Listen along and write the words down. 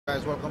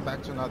Guys, welcome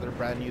back to another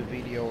brand new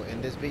video.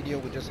 In this video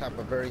we just have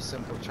a very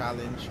simple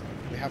challenge.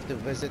 We have to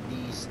visit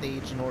the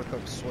stage north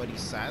of Sweaty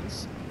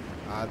Sands.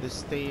 This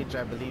stage,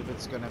 I believe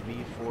it's gonna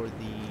be for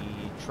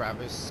the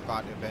Travis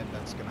Scott event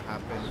that's gonna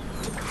happen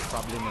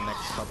probably in the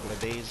next couple of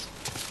days.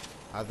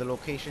 The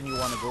location you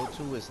want to go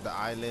to is the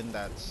island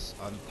that's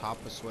on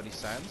top of Sweaty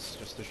Sands.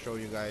 Just to show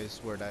you guys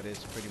where that is,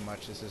 pretty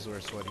much this is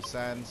where Sweaty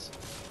Sands.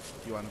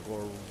 You want to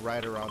go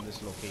right around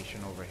this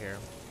location over here.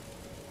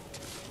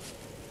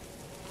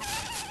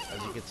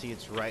 As you can see,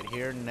 it's right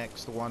here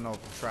next to one of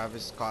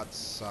Travis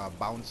Scott's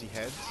bouncy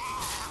heads.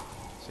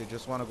 So you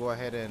just want to go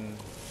ahead and...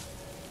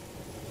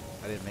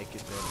 I didn't make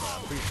it there, but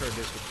I'm pretty sure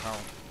this would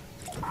count.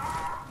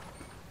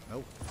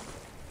 Nope.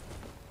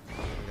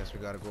 I guess we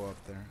gotta go up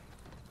there.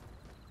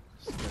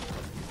 Let's get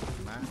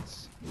some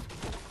mats.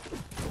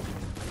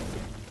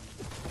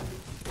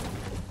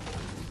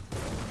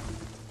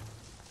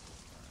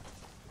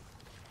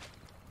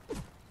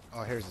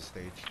 Oh, here's the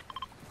stage.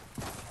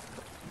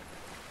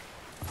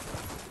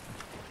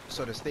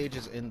 So the stage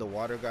is in the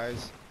water,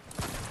 guys.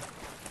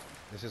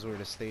 This is where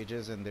the stage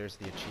is, and there's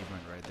the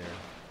achievement right there.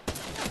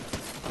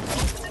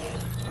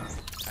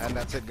 And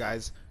that's it,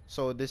 guys.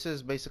 So this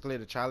is basically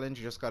the challenge.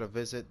 You just gotta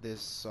visit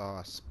this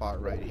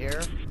spot right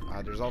here.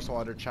 There's also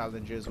other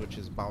challenges, which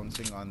is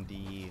bouncing on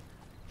the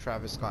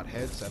Travis Scott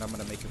heads, and I'm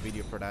gonna make a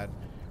video for that,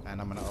 and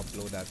I'm gonna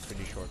upload that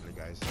pretty shortly,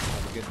 guys.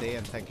 Have a good day,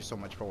 and thank you so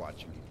much for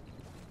watching.